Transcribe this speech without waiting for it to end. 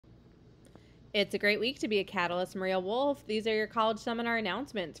It's a great week to be a Catalyst Maria Wolf. These are your college seminar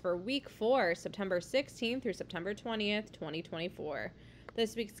announcements for week 4, September 16th through September 20th, 2024.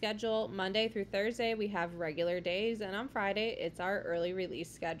 This week's schedule, Monday through Thursday, we have regular days, and on Friday, it's our early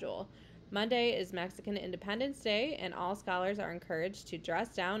release schedule. Monday is Mexican Independence Day, and all scholars are encouraged to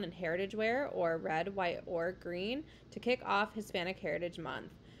dress down in heritage wear or red, white, or green to kick off Hispanic Heritage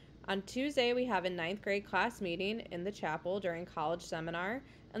Month. On Tuesday, we have a 9th grade class meeting in the chapel during college seminar.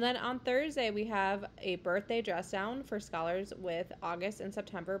 And then on Thursday, we have a birthday dress down for scholars with August and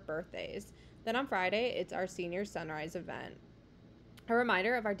September birthdays. Then on Friday, it's our senior sunrise event. A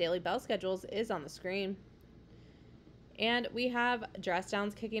reminder of our daily bell schedules is on the screen. And we have dress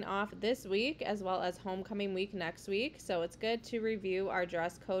downs kicking off this week as well as homecoming week next week. So it's good to review our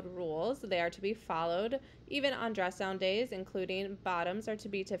dress code rules. They are to be followed even on dress down days, including bottoms are to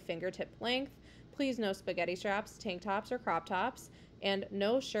be to fingertip length. Please no spaghetti straps, tank tops, or crop tops. And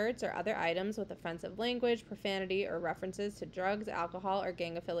no shirts or other items with offensive language, profanity, or references to drugs, alcohol, or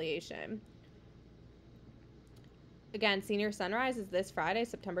gang affiliation. Again, Senior Sunrise is this Friday,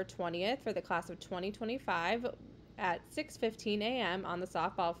 September 20th for the class of 2025 at 6:15 a.m. on the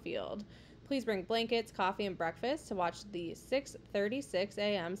softball field. Please bring blankets, coffee, and breakfast to watch the 6:36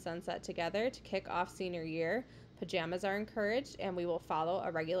 a.m. sunset together to kick off senior year. Pajamas are encouraged, and we will follow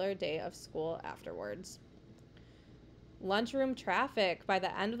a regular day of school afterwards. Lunchroom traffic. By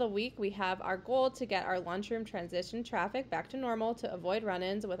the end of the week, we have our goal to get our lunchroom transition traffic back to normal to avoid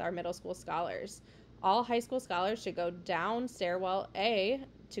run-ins with our middle school scholars. All high school scholars should go down stairwell A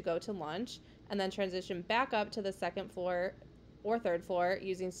to go to lunch and then transition back up to the second floor or third floor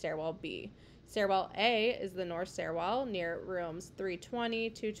using stairwell B. Stairwell A is the north stairwell near rooms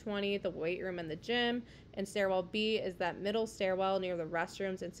 320, 220, the weight room and the gym, and stairwell B is that middle stairwell near the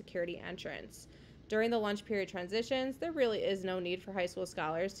restrooms and security entrance. During the lunch period transitions, there really is no need for high school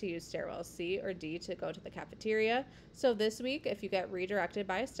scholars to use stairwell C or D to go to the cafeteria. So this week, if you get redirected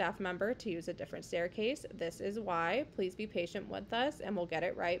by a staff member to use a different staircase, this is why. Please be patient with us and we'll get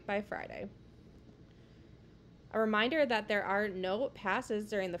it right by Friday. A reminder that there are no passes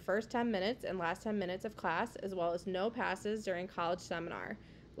during the first 10 minutes and last 10 minutes of class, as well as no passes during college seminar.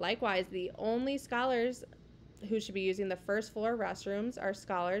 Likewise, the only scholars who should be using the first floor restrooms are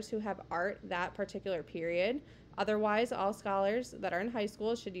scholars who have art that particular period. Otherwise, all scholars that are in high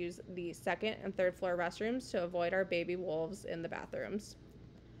school should use the second and third floor restrooms to avoid our baby wolves in the bathrooms.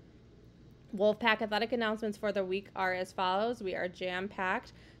 Wolfpack athletic announcements for the week are as follows. We are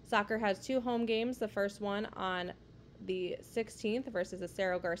jam-packed. Soccer has 2 home games. The first one on the 16th versus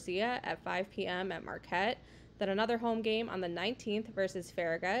Acero Garcia at 5 p.m. at Marquette. Then another home game on the 19th versus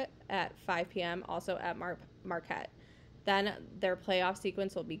Farragut at 5 p.m. also at Marquette. Then their playoff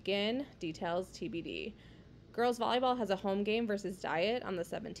sequence will begin. Details TBD. Girls volleyball has a home game versus Diet on the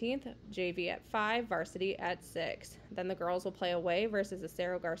 17th, JV at 5, varsity at 6. Then the girls will play away versus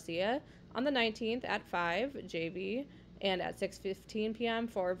Acero Garcia on the 19th at 5, JV, and at 6:15 p.m.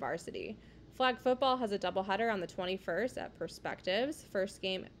 for varsity. Flag football has a doubleheader on the 21st at Perspectives. First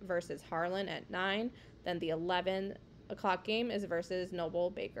game versus Harlan at 9. Then the 11 o'clock game is versus Noble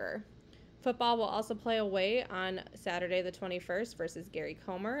Baker. Football will also play away on Saturday the 21st versus Gary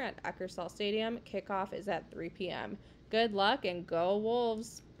Comer at Eckersall Stadium. Kickoff is at 3 p.m. Good luck and go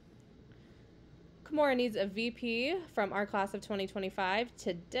Wolves! Kimura needs a VP from our class of 2025.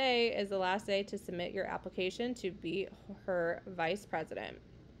 Today is the last day to submit your application to be her vice president.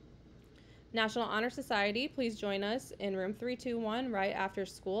 National Honor Society, please join us in room 321 right after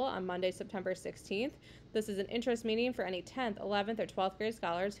school on Monday, September 16th. This is an interest meeting for any 10th, 11th, or 12th grade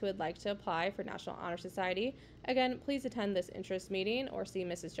scholars who would like to apply for National Honor Society. Again, please attend this interest meeting or see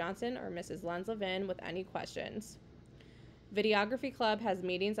Mrs. Johnson or Mrs. Lenz-Levin with any questions. Videography Club has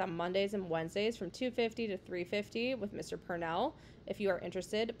meetings on Mondays and Wednesdays from 2:50 to 3:50 with Mr. Purnell. If you are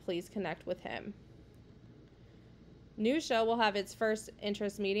interested, please connect with him. News Show will have its first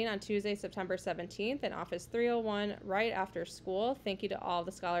interest meeting on Tuesday, September 17th in Office 301 right after school. Thank you to all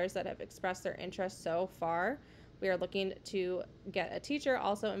the scholars that have expressed their interest so far. We are looking to get a teacher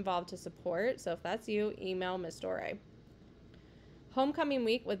also involved to support, so if that's you, email Ms. Dore. Homecoming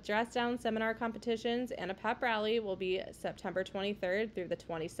week with dress down seminar competitions and a pep rally will be September 23rd through the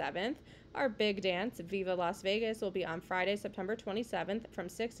 27th. Our big dance, Viva Las Vegas, will be on Friday, September 27th from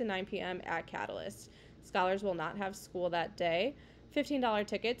 6 to 9 p.m. at Catalyst. Scholars will not have school that day. $15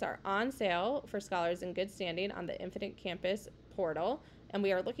 tickets are on sale for scholars in good standing on the Infinite Campus portal, and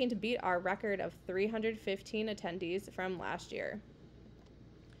we are looking to beat our record of 315 attendees from last year.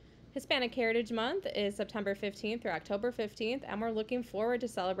 Hispanic Heritage Month is September 15th through October 15th, and we're looking forward to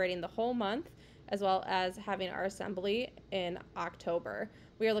celebrating the whole month as well as having our assembly in October.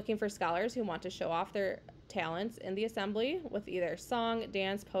 We are looking for scholars who want to show off their talents in the assembly with either song,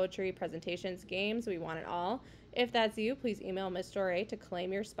 dance, poetry, presentations, games. We want it all. If that's you, please email Ms. Dore to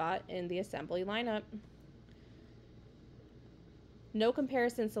claim your spot in the assembly lineup. No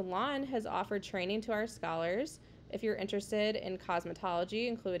Comparison Salon has offered training to our scholars. If you're interested in cosmetology,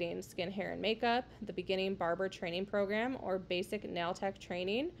 including skin, hair, and makeup, the beginning barber training program, or basic nail tech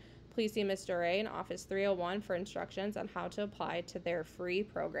training, please see Ms. Dore in Office 301 for instructions on how to apply to their free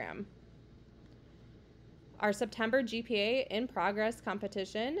program. Our September GPA in Progress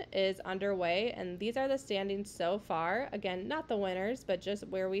competition is underway, and these are the standings so far. Again, not the winners, but just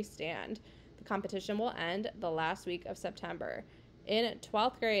where we stand. The competition will end the last week of September. In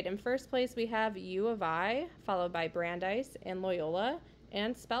 12th grade, in first place, we have U of I, followed by Brandeis and Loyola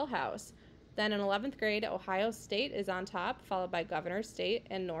and Spellhouse. Then in 11th grade, Ohio State is on top, followed by Governor State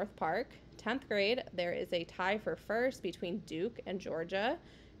and North Park. 10th grade, there is a tie for first between Duke and Georgia.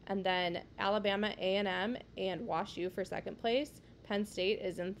 And then Alabama A&M and Wash U for second place. Penn State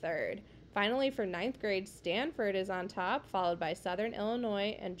is in third. Finally, for 9th grade, Stanford is on top, followed by Southern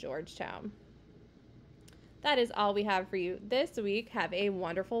Illinois and Georgetown. That is all we have for you this week. Have a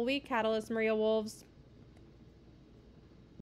wonderful week, Catalyst Maria Wolves.